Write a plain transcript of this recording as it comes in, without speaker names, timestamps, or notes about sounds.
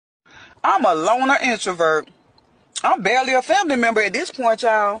I'm a loner introvert. I'm barely a family member at this point,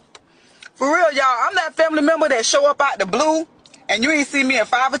 y'all. For real, y'all, I'm that family member that show up out the blue and you ain't see me in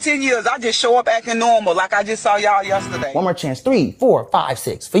 5 or 10 years. I just show up acting normal like I just saw y'all yesterday. One more chance. 3, 4, 5,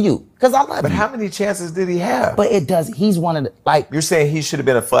 6 for you. Because I love you. But how many chances did he have? But it does. He's one of the, like. You're saying he should have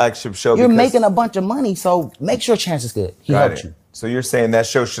been a flagship show You're making a bunch of money, so make sure chance is good. He helped you. So you're saying that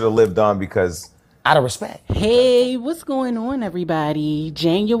show should have lived on because... Out of respect. Hey, what's going on, everybody?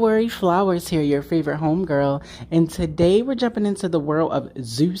 January Flowers here, your favorite homegirl. And today we're jumping into the world of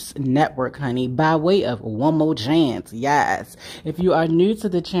Zeus Network, honey, by way of One More Chance. Yes. If you are new to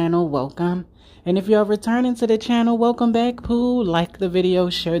the channel, welcome. And if you're returning to the channel, welcome back, poo. Like the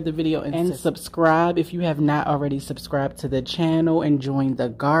video, share the video, and subscribe if you have not already subscribed to the channel and joined the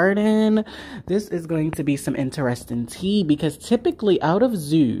garden. This is going to be some interesting tea because typically out of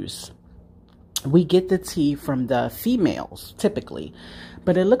Zeus, we get the tea from the females, typically.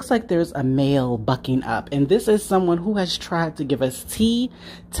 But it looks like there's a male bucking up. And this is someone who has tried to give us tea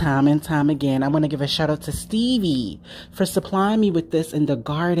time and time again. I want to give a shout out to Stevie for supplying me with this in the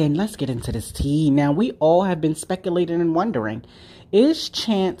garden. Let's get into this tea. Now, we all have been speculating and wondering, is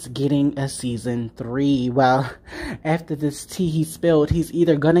Chance getting a season 3? Well, after this tea he spilled, he's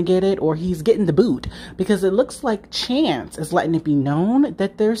either gonna get it or he's getting the boot. Because it looks like Chance is letting it be known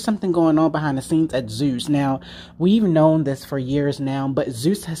that there's something going on behind the scenes at Zeus. Now, we've known this for years now, but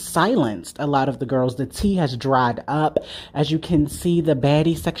Zeus has silenced a lot of the girls. The tea has dried up. As you can see, the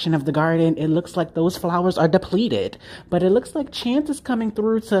baddie section of the garden, it looks like those flowers are depleted. But it looks like Chance is coming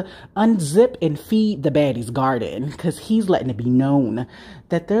through to unzip and feed the baddie's garden because he's letting it be known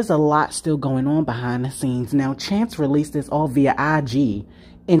that there's a lot still going on behind the scenes. Now, Chance released this all via IG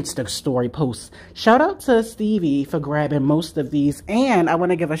Insta story posts. Shout out to Stevie for grabbing most of these, and I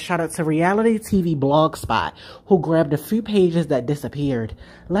want to give a shout out to Reality TV Blogspot who grabbed a few pages that disappeared.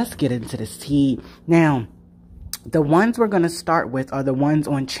 Let's get into this tea. Now, the ones we're going to start with are the ones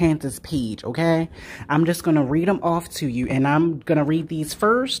on Chance's page, okay? I'm just going to read them off to you, and I'm going to read these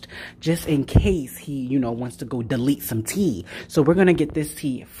first just in case he, you know, wants to go delete some tea. So we're going to get this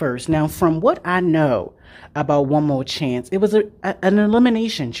tea first. Now, from what I know about One More Chance, it was an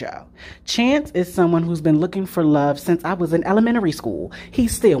elimination show. Chance is someone who's been looking for love since I was in elementary school. He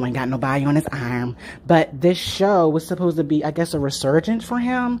still ain't got nobody on his arm. But this show was supposed to be, I guess, a resurgence for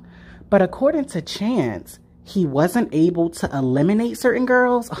him. But according to Chance, he wasn't able to eliminate certain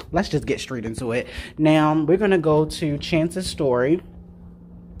girls. Oh, let's just get straight into it. Now, we're going to go to Chance's story,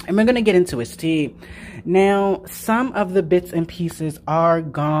 and we're going to get into his tea. Now, some of the bits and pieces are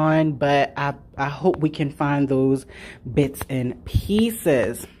gone, but I hope we can find those bits and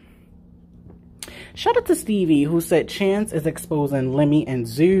pieces. Shout out to Stevie, who said Chance is exposing Lemmy and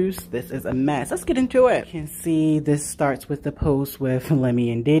Zeus. This is a mess. Let's get into it. You can see this starts with the post with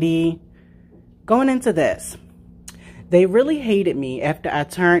Lemmy and Diddy. Going into this, they really hated me after I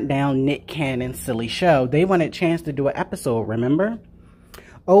turned down Nick Cannon's silly show. They wanted Chance to do an episode, remember?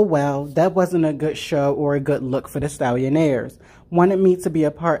 Oh well, that wasn't a good show or a good look for the Stallionaires. Wanted me to be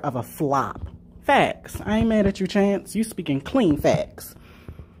a part of a flop. Facts. I ain't mad at you, Chance. You speaking clean facts.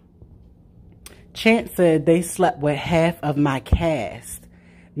 Chance said they slept with half of my cast.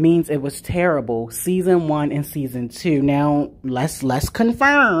 Means it was terrible. Season 1 and season 2. Now, let's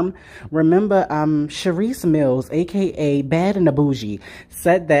confirm. Remember, Sharice Mills, aka Bad and the Bougie,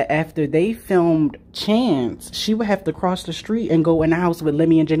 said that after they filmed Chance, she would have to cross the street and go in the house with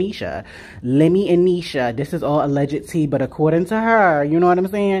Lemmy and Janisha. Lemmy and Nisha. This is all alleged tea, but according to her, you know what I'm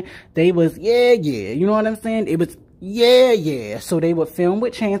saying? They was, yeah. You know what I'm saying? It was, yeah. So they would film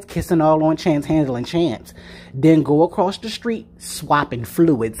with Chance, kissing all on Chance, handling Chance. Then go across the street, swapping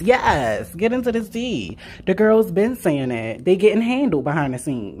fluids. Yes, get into this tea. The girls been saying that. They getting handled behind the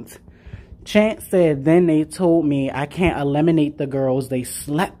scenes. Chance said, then they told me I can't eliminate the girls they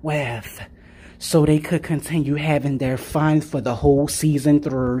slept with, so they could continue having their fun for the whole season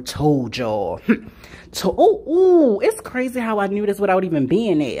through. Told y'all. It's crazy how I knew this without even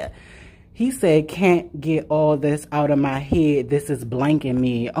being there. He said, can't get all this out of my head. This is blanking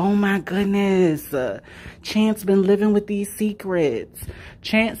me. Oh my goodness. Chance been living with these secrets.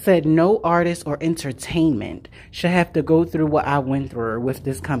 Chance said no artist or entertainment should have to go through what I went through with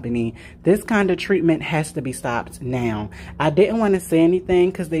this company. This kind of treatment has to be stopped now. I didn't want to say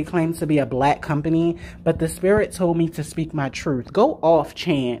anything because they claim to be a black company, but the spirit told me to speak my truth. Go off,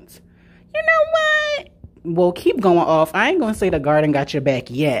 Chance. You know what? Well, keep going off. I ain't going to say the garden got your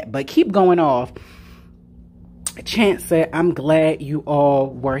back yet, but keep going off. Chance said, I'm glad you all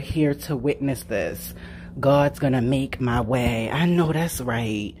were here to witness this. God's going to make my way. I know that's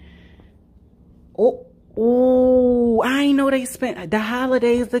right. Ooh, I ain't know they spent the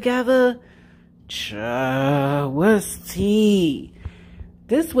holidays together. What's tea?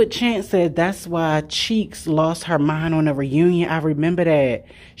 This what Chance said. That's why Cheeks lost her mind on the reunion. I remember that.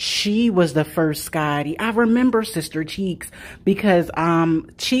 She was the first Scotty. I remember Sister Cheeks because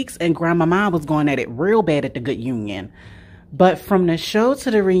Cheeks and Grandmama was going at it real bad at the Good Union. But from the show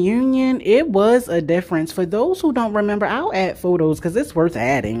to the reunion, it was a difference. For those who don't remember, I'll add photos because it's worth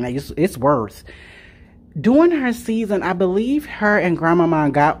adding. Like it's worth. During her season, I believe her and Grandmama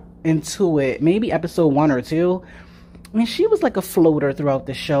got into it. Maybe episode 1 or 2. I mean, she was like a floater throughout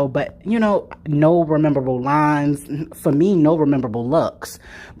the show, but, you know, no memorable lines. For me, no memorable looks.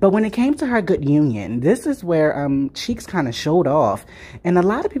 But when it came to her Good Union, this is where Cheeks kind of showed off. And a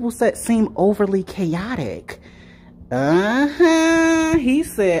lot of people said seemed overly chaotic. He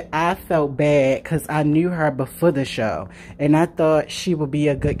said, I felt bad because I knew her before the show. And I thought she would be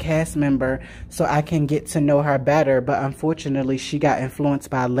a good cast member so I can get to know her better. But unfortunately, she got influenced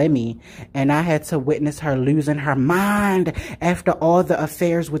by Lemmy. And I had to witness her losing her mind after all the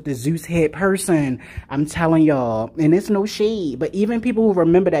affairs with the Zeus head person. I'm telling y'all. And it's no shade. But even people who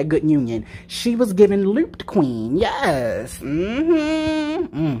remember that Good Union, she was given looped queen. Yes.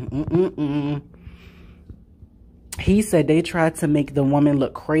 He said they tried to make the woman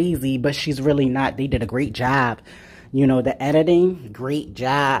look crazy, but she's really not. They did a great job. You know, the editing, great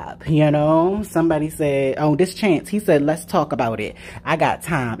job. You know, somebody said, oh, this Chance. He said, let's talk about it. I got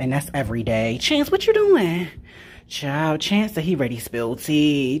time, and that's every day. Chance, what you doing? Child, Chance said he ready spilled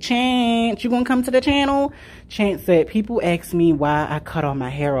tea. Chance, you gonna come to the channel? Chance said, people ask me why I cut all my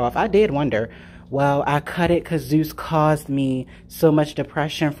hair off. I did wonder. Well, I cut it because Zeus caused me so much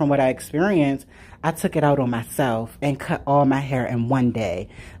depression from what I experienced. I took it out on myself and cut all my hair in one day.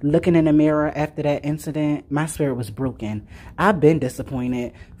 Looking in the mirror after that incident, my spirit was broken. I've been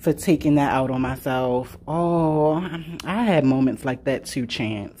disappointed for taking that out on myself. Oh, I had moments like that too,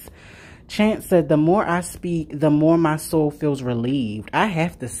 Chance. Chance said, the more I speak, the more my soul feels relieved. I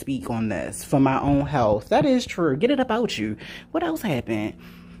have to speak on this for my own health. That is true. Get it about you. What else happened?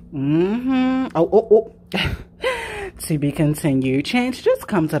 Oh. To be continued. Chance, just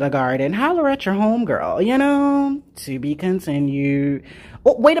come to the garden. Holler at your homegirl, you know? To be continued.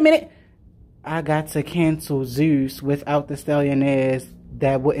 Oh, wait a minute. I got to cancel Zeus. Without the Stallionaires,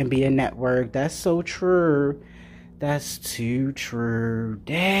 that wouldn't be a network. That's so true. That's too true.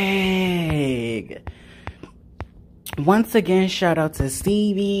 Dang. Once again, shout out to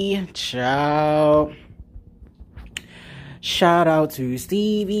Stevie. Ciao. Shout out to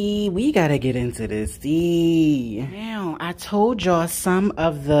Stevie. We gotta get into this, Steve. Now, I told y'all some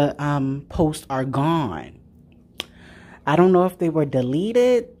of the posts are gone. I don't know if they were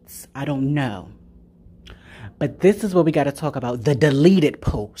deleted. I don't know. But this is what we gotta talk about. The deleted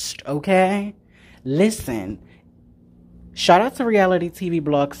post, okay? Listen. Shout out to Reality TV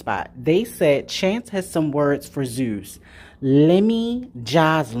Blogspot. They said Chance has some words for Zeus. Lemmy,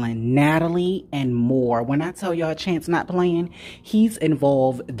 Jocelyn, Natalie, and more. When I tell y'all Chance not playing, he's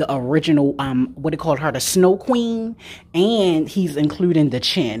involved the original, what they called her, the Snow Queen, and he's including the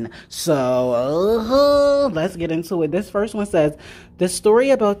Chin. So, let's get into it. This first one says, the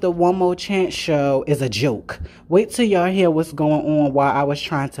story about the One More Chance show is a joke. Wait till y'all hear what's going on while I was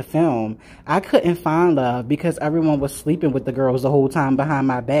trying to film. I couldn't find love because everyone was sleeping with the girls the whole time behind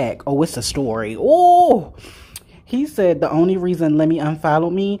my back. Oh, it's a story. Oh! He said the only reason Lemmy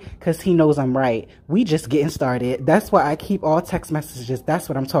unfollowed me because he knows I'm right. We just getting started. That's why I keep all text messages. That's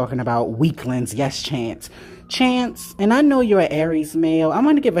what I'm talking about. Weaklings. Yes, Chance. Chance, and I know you're an Aries male. I'm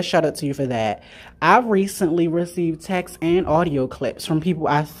going to give a shout out to you for that. I recently received text and audio clips from people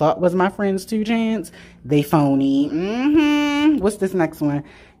I thought was my friends too, Chance. They phony. What's this next one?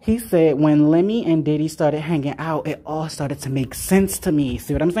 He said when Lemmy and Diddy started hanging out, it all started to make sense to me.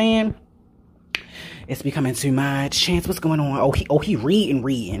 See what I'm saying? It's becoming too much. Chance, what's going on? He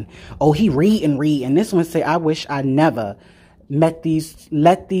reading. Oh, he reading. This one say, I wish I never let these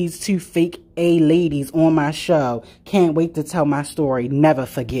two fake A ladies on my show. Can't wait to tell my story. Never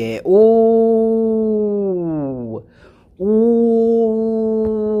forget. Ooh.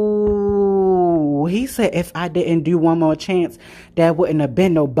 He said if I didn't do One More Chance, there wouldn't have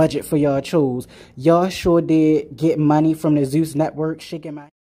been no budget for y'all shows. Y'all sure did get money from the Zeus network. Shaking my...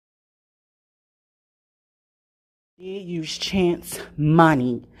 They use Chance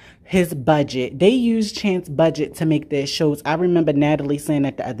money, his budget. They use Chance budget to make their shows. I remember Natalie saying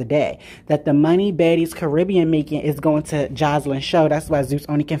that the other day, that the money Baddies Caribbean making is going to Jocelyn's show. That's why Zeus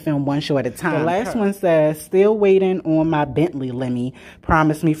only can film one show at a time. The last one says, still waiting on my Bentley, Lemmy.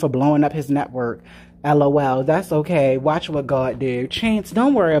 Promised me for blowing up his network. LOL, that's okay. Watch what God do. Chance,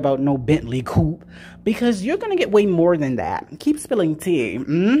 don't worry about no Bentley coupe, because you're going to get way more than that. Keep spilling tea.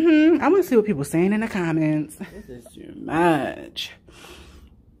 I want to see what people saying in the comments. This is too much.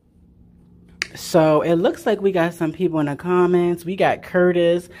 So it looks like we got some people in the comments. We got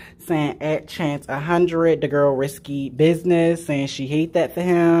Curtis saying at Chance 100, the girl risky business, saying she hate that for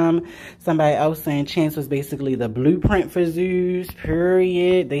him. Somebody else saying Chance was basically the blueprint for Zeus,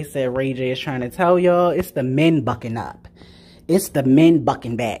 period. They said Ray J is trying to tell y'all it's the men bucking up. It's the men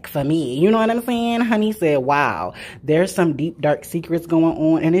bucking back for me. You know what I'm saying? Honey said, wow, there's some deep, dark secrets going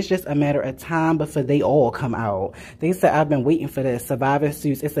on, and it's just a matter of time before they all come out. They said, I've been waiting for this. Survivor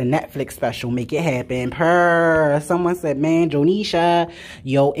Suits. It's a Netflix special. Make it happen. Purr. Someone said, man, Jonisha,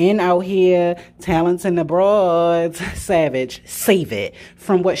 yo, in out here, talenting the broads. Savage. Save it.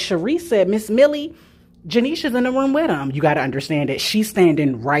 From what Cherie said, Miss Millie, Janisha's in the room with him. You got to understand that she's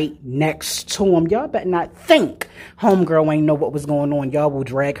standing right next to him. Y'all better not think homegirl ain't know what was going on. Y'all will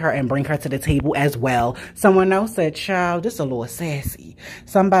drag her and bring her to the table as well. Someone else said, child, just a little sassy.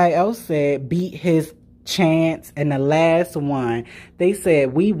 Somebody else said, beat his chance. And the last one, they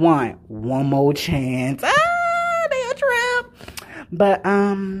said, we want one more chance. Ah, they a trip. But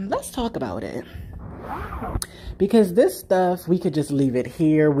let's talk about it. Because this stuff, we could just leave it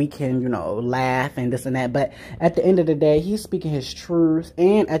here. We can, you know, laugh and this and that. But at the end of the day, he's speaking his truth.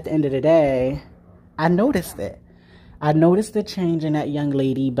 And at the end of the day, I noticed it. I noticed the change in that young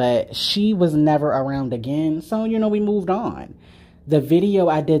lady, but she was never around again. So, you know, we moved on. The video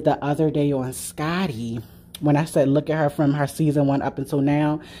I did the other day on Scotty, when I said, look at her from her season 1 up until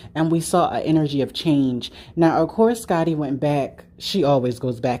now, and we saw an energy of change. Now, of course, Scotty went back. She always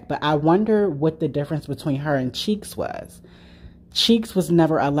goes back, but I wonder what the difference between her and Cheeks was. Cheeks was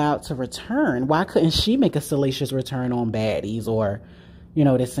never allowed to return. Why couldn't she make a salacious return on baddies or, you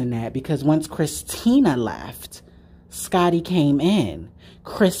know, this and that? Because once Christina left, Scotty came in.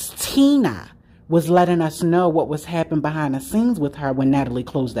 Christina was letting us know what was happening behind the scenes with her when Natalie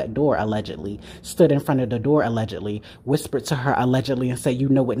closed that door, allegedly. Stood in front of the door, allegedly. Whispered to her, allegedly, and said, you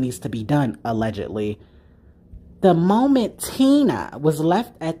know what needs to be done, allegedly. The moment Tina was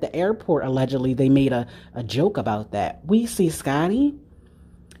left at the airport, allegedly, they made a joke about that. We see Scotty.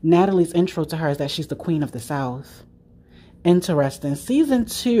 Natalie's intro to her is that she's the queen of the South. Interesting. Season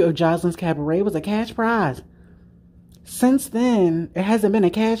 2 of Jocelyn's Cabaret was a cash prize. Since then, it hasn't been a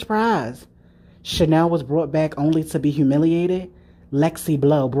cash prize. Chanel was brought back only to be humiliated. Lexi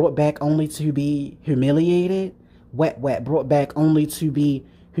Blow brought back only to be humiliated. Wet Wet brought back only to be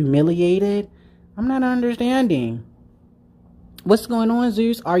humiliated. I'm not understanding. What's going on,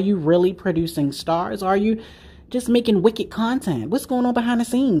 Zeus? Are you really producing stars? Are you just making wicked content? What's going on behind the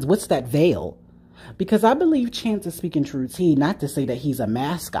scenes? What's that veil? Because I believe Chance is speaking true tea, not to say that he's a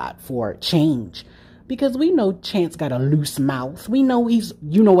mascot for change. Because we know Chance got a loose mouth. We know he's,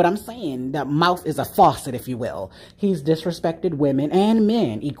 you know what I'm saying? That mouth is a faucet, if you will. He's disrespected women and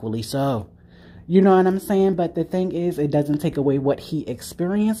men equally so. You know what I'm saying? But the thing is, it doesn't take away what he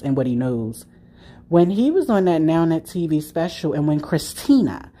experienced and what he knows. When he was on that Now Net TV special and when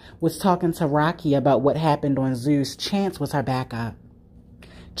Christina was talking to Rocky about what happened on Zeus, Chance was her backup.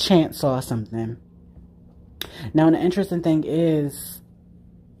 Chance saw something. Now, the interesting thing is,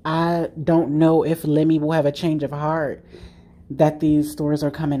 I don't know if Lemmy will have a change of heart that these stories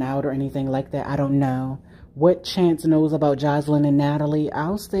are coming out or anything like that. I don't know. What Chance knows about Jocelyn and Natalie,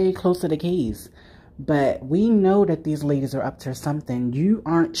 I'll stay close to the case. But we know that these ladies are up to something. You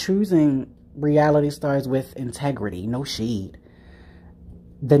aren't choosing reality stars with integrity. No shade.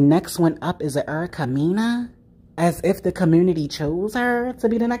 The next one up is Erica Mena, as if the community chose her to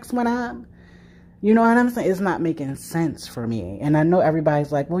be the next one up. You know what I'm saying? It's not making sense for me. And I know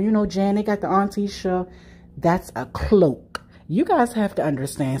everybody's like, well, you know, Jan, they got the auntie show. That's a cloak. You guys have to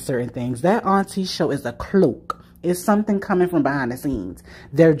understand certain things. That auntie show is a cloak. It's something coming from behind the scenes.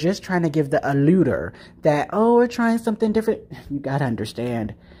 They're just trying to give the alluder that, oh, we're trying something different. You got to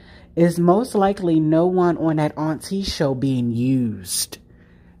understand. It's most likely no one on that auntie show being used.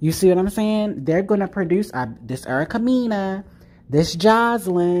 You see what I'm saying? They're going to produce this Erica Mena, this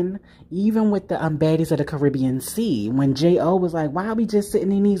Jocelyn, even with the Baddies of the Caribbean Sea. When J.O. was like, why are we just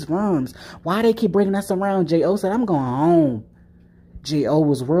sitting in these rooms? Why they keep bringing us around? J.O. said, I'm going home. J.O.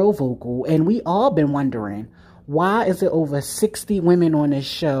 was real vocal. And we all been wondering, why is it over 60 women on this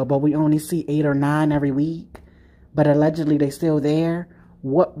show, but we only see 8 or 9 every week? But allegedly they still there.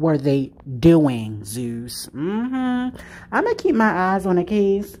 What were they doing, Zeus? I'm going to keep my eyes on the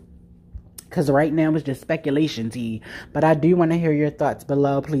case. Because right now it's just speculation, T. But I do want to hear your thoughts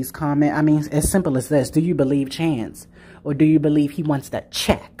below. Please comment. I mean, as simple as this. Do you believe Chance? Or do you believe he wants that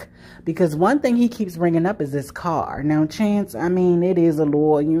check? Because one thing he keeps bringing up is this car. Now, Chance, I mean, it is a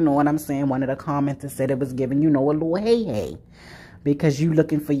little, you know what I'm saying? One of the commenters said it was giving, you know, a little hey. Because you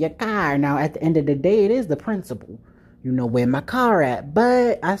looking for your car. Now, at the end of the day, it is the principle. You know, where my car at.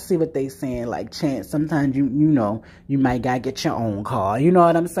 But I see what they saying. Like, Chance, sometimes, you know, you might gotta get your own car. You know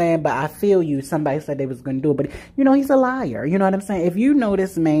what I'm saying? But I feel you. Somebody said they was gonna do it. But, you know, he's a liar. You know what I'm saying? If you know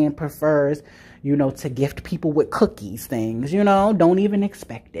this man prefers, you know, to gift people with cookies things, you know, don't even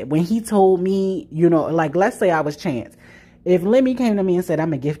expect it. When he told me, you know, like, let's say I was Chance. If Lemmy came to me and said, I'm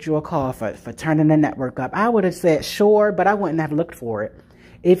going to gift you a car for turning the network up, I would have said, sure, but I wouldn't have looked for it.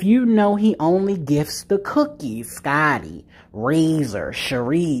 If you know he only gifts the cookies, Scotty, Razor,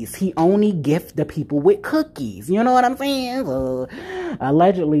 Cherise, he only gifts the people with cookies. You know what I'm saying? So,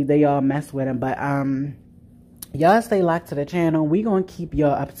 allegedly, they all mess with him. But, y'all stay locked to the channel. We gonna keep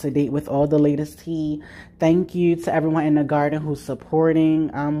y'all up to date with all the latest tea. Thank you to everyone in the garden who's supporting.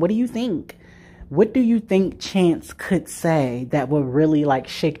 What do you think? What do you think Chance could say that would really, like,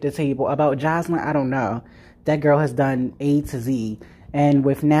 shake the table? About Jocelyn, I don't know. That girl has done A to Z. And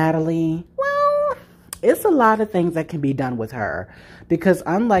with Natalie, well, it's a lot of things that can be done with her. Because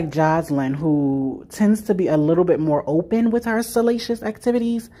unlike Jocelyn, who tends to be a little bit more open with her salacious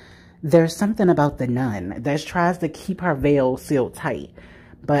activities, there's something about the nun that tries to keep her veil sealed tight.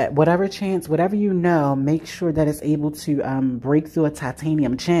 But whatever Chance, whatever you know, make sure that it's able to break through a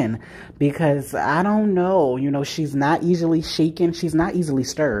titanium chin. Because I don't know, you know, she's not easily shaken. She's not easily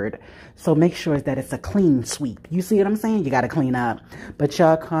stirred. So make sure that it's a clean sweep. You see what I'm saying? You got to clean up. But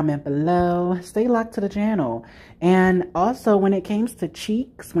y'all comment below. Stay locked to the channel. And also, when it came to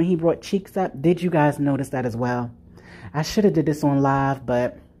Cheeks, when he brought Cheeks up, did you guys notice that as well? I should have did this on live,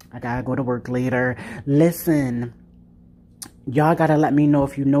 but I gotta go to work later. Listen, y'all gotta let me know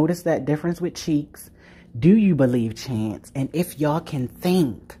if you notice that difference with Cheeks. Do you believe Chance? And if y'all can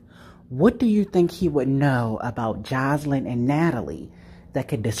think, what do you think he would know about Jocelyn and Natalie that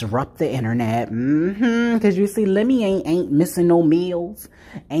could disrupt the internet? Because you see, Lemmy ain't missing no meals,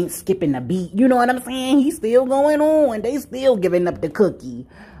 ain't skipping a beat. You know what I'm saying? He's still going on. They still giving up the cookie.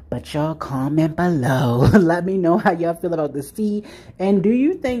 But y'all comment below. Let me know how y'all feel about this tea. And do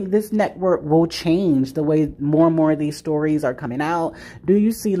you think this network will change the way more and more of these stories are coming out? Do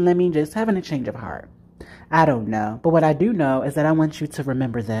you see Lemmy just having a change of heart? I don't know. But what I do know is that I want you to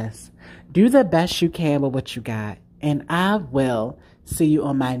remember this. Do the best you can with what you got. And I will see you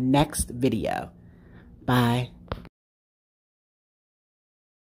on my next video. Bye.